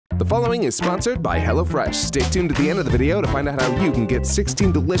The following is sponsored by HelloFresh. Stay tuned to the end of the video to find out how you can get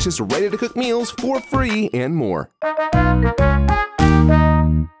 16 delicious, ready-to-cook meals for free and more.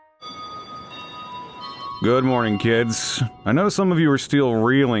 Good morning, kids. I know some of you are still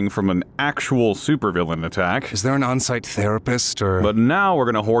reeling from an actual supervillain attack. Is there an on-site therapist, or...? But now we're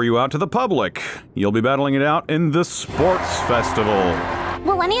gonna whore you out to the public. You'll be battling it out in the Sports Festival.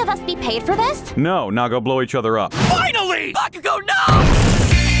 Will any of us be paid for this? No, now go blow each other up. Finally! Bakugo, no!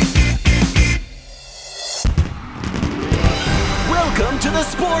 Welcome to the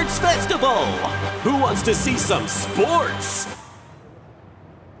Sports Festival! Who wants to see some sports?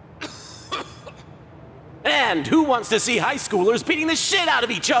 And who wants to see high schoolers beating the shit out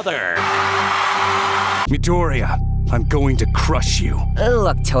of each other? Midoriya, I'm going to crush you.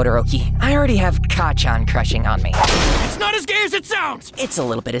 Look, Todoroki, I already have Kachan crushing on me. It's not as gay as it sounds! It's a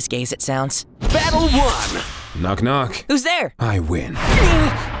little bit as gay as it sounds. Battle 1! Knock knock. Who's there? I win.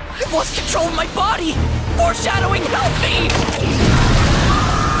 I've lost control of my body! Foreshadowing, help me!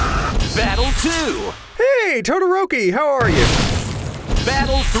 Battle 2! Hey, Todoroki, how are you?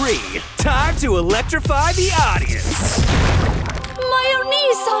 Battle 3! Time to electrify the audience! My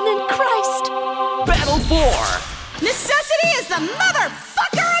Oni-san in Christ! Battle 4! Necessity is the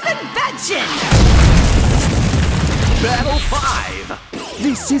motherfucker of invention! Battle 5!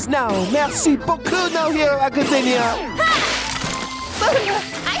 This is now. Merci beaucoup, now here, Academia.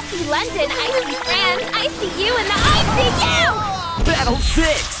 I see London, I see France, I see you, and the ICU! Battle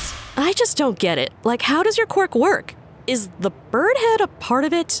 6! I just don't get it. Like, how does your quirk work? Is the bird head a part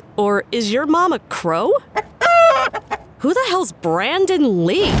of it, or is your mom a crow? Who the hell's Brandon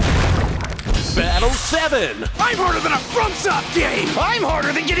Lee? Battle 7! I'm harder than a FromSoft game! I'm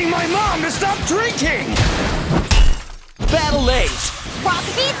harder than getting my mom to stop drinking! Battle 8! Rock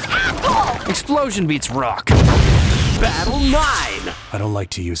beats apple! Explosion beats rock. Battle 9! I don't like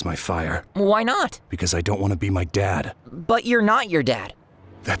to use my fire. Why not? Because I don't want to be my dad. But you're not your dad.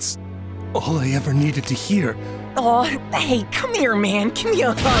 That's all I ever needed to hear. Oh, hey, come here, man. Give me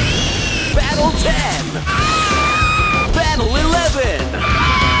a hug. Battle 10! Battle 11!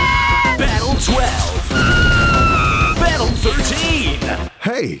 Battle 12! Battle 13!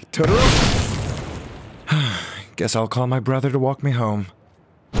 Hey, Totoro. Guess I'll call my brother to walk me home.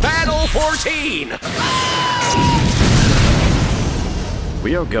 Battle 14!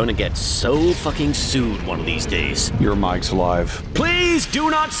 We are gonna get so fucking sued one of these days. Your mic's live. Please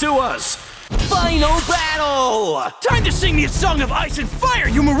do not sue us! Final battle! Time to sing me a song of ice and fire,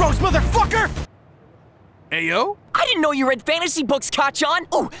 you morose motherfucker! Ayo? I didn't know you read fantasy books, Kachan.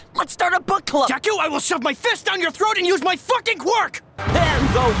 Oh, let's start a book club. Jaku, I will shove my fist down your throat and use my fucking quirk! And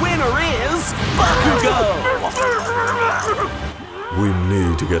the winner is Bakugo! We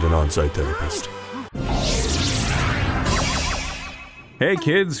need to get an on-site therapist. Hey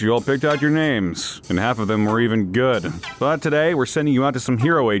kids, you all picked out your names, and half of them were even good. But today, we're sending you out to some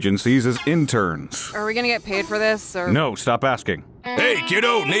hero agencies as interns. Are we gonna get paid for this, or...? No, stop asking. Hey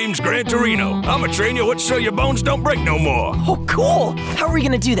kiddo, name's Gran Torino. I'ma train you what so your bones don't break no more. Oh, cool. How are we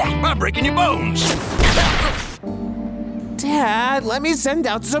gonna do that? By breaking your bones. Dad, let me send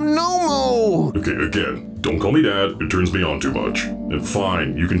out some Nomu. Okay, again, don't call me Dad. It turns me on too much. And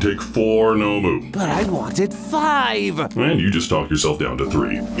fine, you can take 4 Nomu. But I wanted 5. And you just talk yourself down to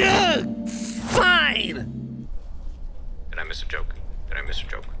 3. Fine. Did I miss a joke? Did I miss a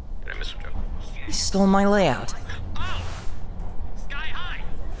joke? Did I miss a joke? You stole my layout. Oh! Sky high!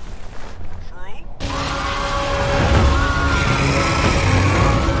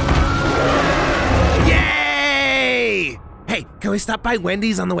 True? Yay! Hey, can we stop by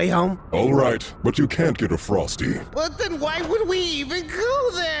Wendy's on the way home? All right, but you can't get a Frosty. But then why would we even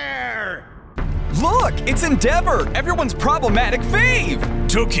go there? Look, it's Endeavor, everyone's problematic fave!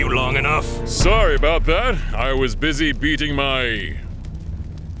 Took you long enough. Sorry about that. I was busy beating my...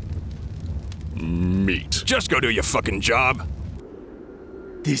 meat. Just go do your fucking job.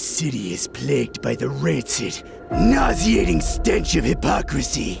 This city is plagued by the rancid, nauseating stench of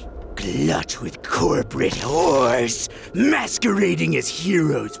hypocrisy. Glutch with corporate whores, masquerading as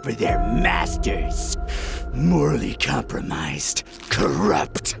heroes for their masters. Morally compromised,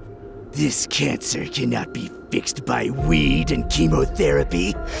 corrupt. This cancer cannot be fixed by weed and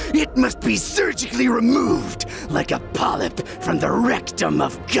chemotherapy. It must be surgically removed, like a polyp from the rectum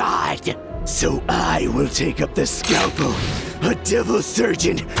of God. So I will take up the scalpel, a devil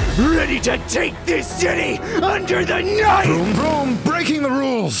surgeon, ready to take this city under the knife! Vroom vroom, breaking the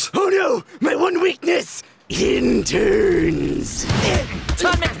rules! Oh no, my one weakness! Interns!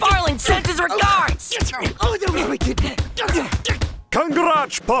 Todd McFarlane sends his regards! Oh, that was wicked!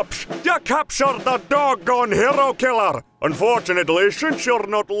 Congrats, pups! You captured the doggone hero killer! Unfortunately, since you're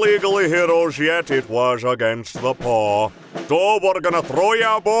not legally heroes yet, it was against the paw. So we're gonna throw you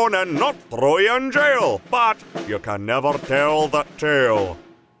a bone and not throw you in jail. But you can never tell the tale.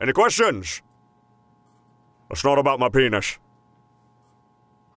 Any questions? It's not about my penis.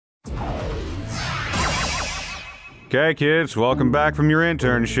 Okay, kids, welcome back from your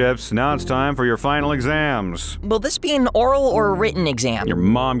internships. Now it's time for your final exams. Will this be an oral or a written exam? Your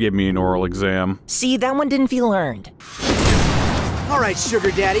mom gave me an oral exam. See, that one didn't feel earned. All right,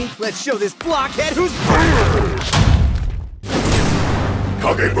 sugar daddy, let's show this blockhead who's...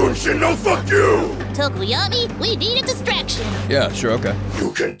 Kagebunshin, no fuck you! Tokoyami, we need a distraction. Yeah, sure, okay.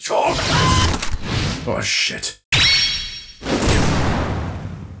 You can talk? Oh, shit.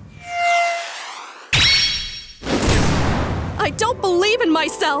 I don't believe in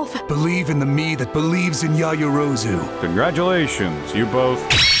myself! Believe in the me that believes in Yayorozu. Congratulations, you both.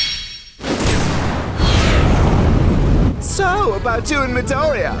 So, about you and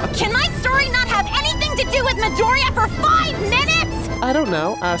Midoriya. Can my story not have anything to do with Midoriya for 5 minutes? I don't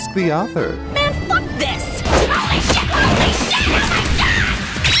know. Ask the author. Man, fuck this! Holy shit! Holy shit! Oh my god!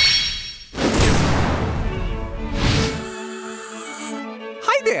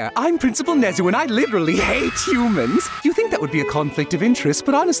 Hi there, I'm Principal Nezu and I literally hate humans. You think that would be a conflict of interest,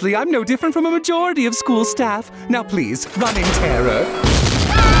 but honestly, I'm no different from a majority of school staff. Now please, run in terror.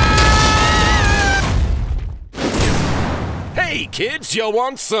 Hey, kids, you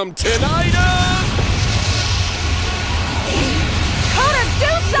want some tinnitus? Koda,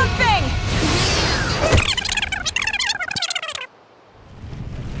 do something!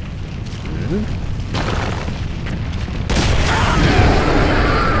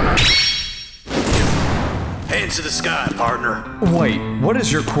 Hands to the sky, partner. Wait, what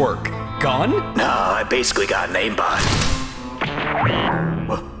is your quirk? Gun? Nah, I basically got an aimbot.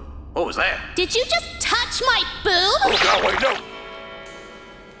 What was that? Did you just touch my boob? Oh god, wait, no!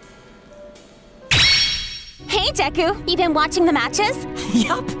 Hey, Deku, you been watching the matches?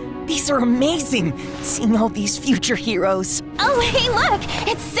 Yup, these are amazing. Seeing all these future heroes. Oh, hey, look,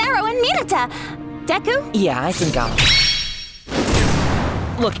 it's Sero and Minata. Deku? Yeah, I think I'll...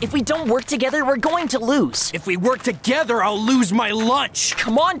 Look, if we don't work together, we're going to lose. If we work together, I'll lose my lunch.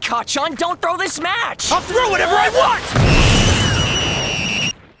 Come on, Kachan, don't throw this match. I'll throw whatever I want!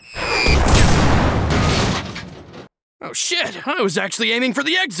 Oh shit, I was actually aiming for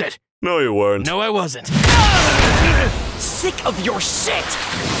the exit. No, you weren't. No, I wasn't. Sick of your shit!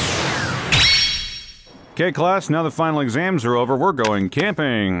 Okay, class, now the final exams are over, we're going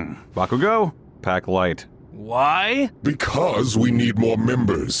camping. Bakugo, pack light. Why? Because we need more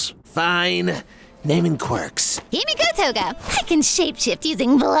members. Fine. Name and quirks. Himiko Toga. I can shapeshift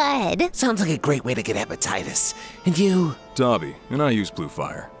using blood. Sounds like a great way to get hepatitis. And you? Dobby, and I use blue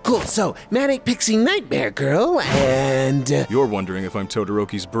fire. Cool, so Manic Pixie Nightmare Girl and... You're wondering if I'm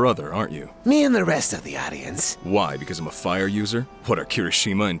Todoroki's brother, aren't you? me and the rest of the audience. Why, because I'm a fire user? What, are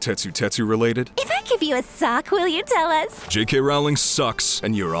Kirishima and Tetsutetsu related? If I give you a sock, will you tell us? J.K. Rowling sucks,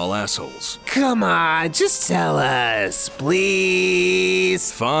 and you're all assholes. Come on, just tell us,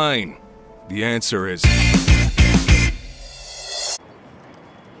 please. Fine. The answer is...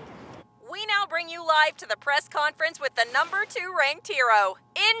 We now bring you live to the press conference with the #2 ranked hero,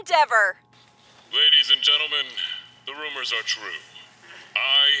 Endeavor. Ladies and gentlemen, the rumors are true.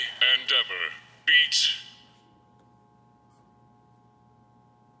 I, Endeavor, beat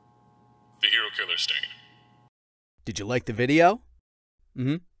the hero killer stain. Did you like the video?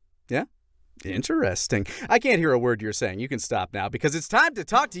 Yeah? Interesting. I can't hear a word you're saying. You can stop now because it's time to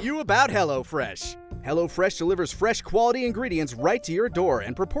talk to you about HelloFresh. HelloFresh delivers fresh quality ingredients right to your door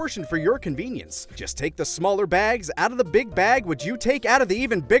and proportioned for your convenience. Just take the smaller bags out of the big bag, which you take out of the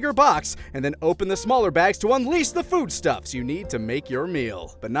even bigger box, and then open the smaller bags to unleash the foodstuffs you need to make your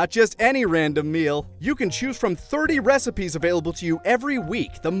meal. But not just any random meal. You can choose from 30 recipes available to you every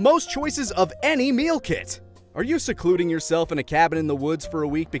week, the most choices of any meal kit. Are you secluding yourself in a cabin in the woods for a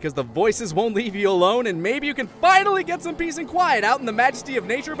week because the voices won't leave you alone and maybe you can finally get some peace and quiet out in the majesty of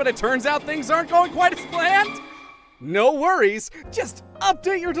nature, but it turns out things aren't going quite as planned? No worries. Just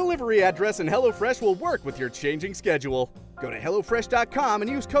update your delivery address and HelloFresh will work with your changing schedule. Go to HelloFresh.com and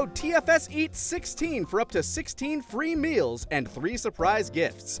use code TFSEATS16 for up to 16 free meals and 3 surprise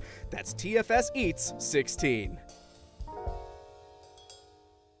gifts. That's TFSEATS16.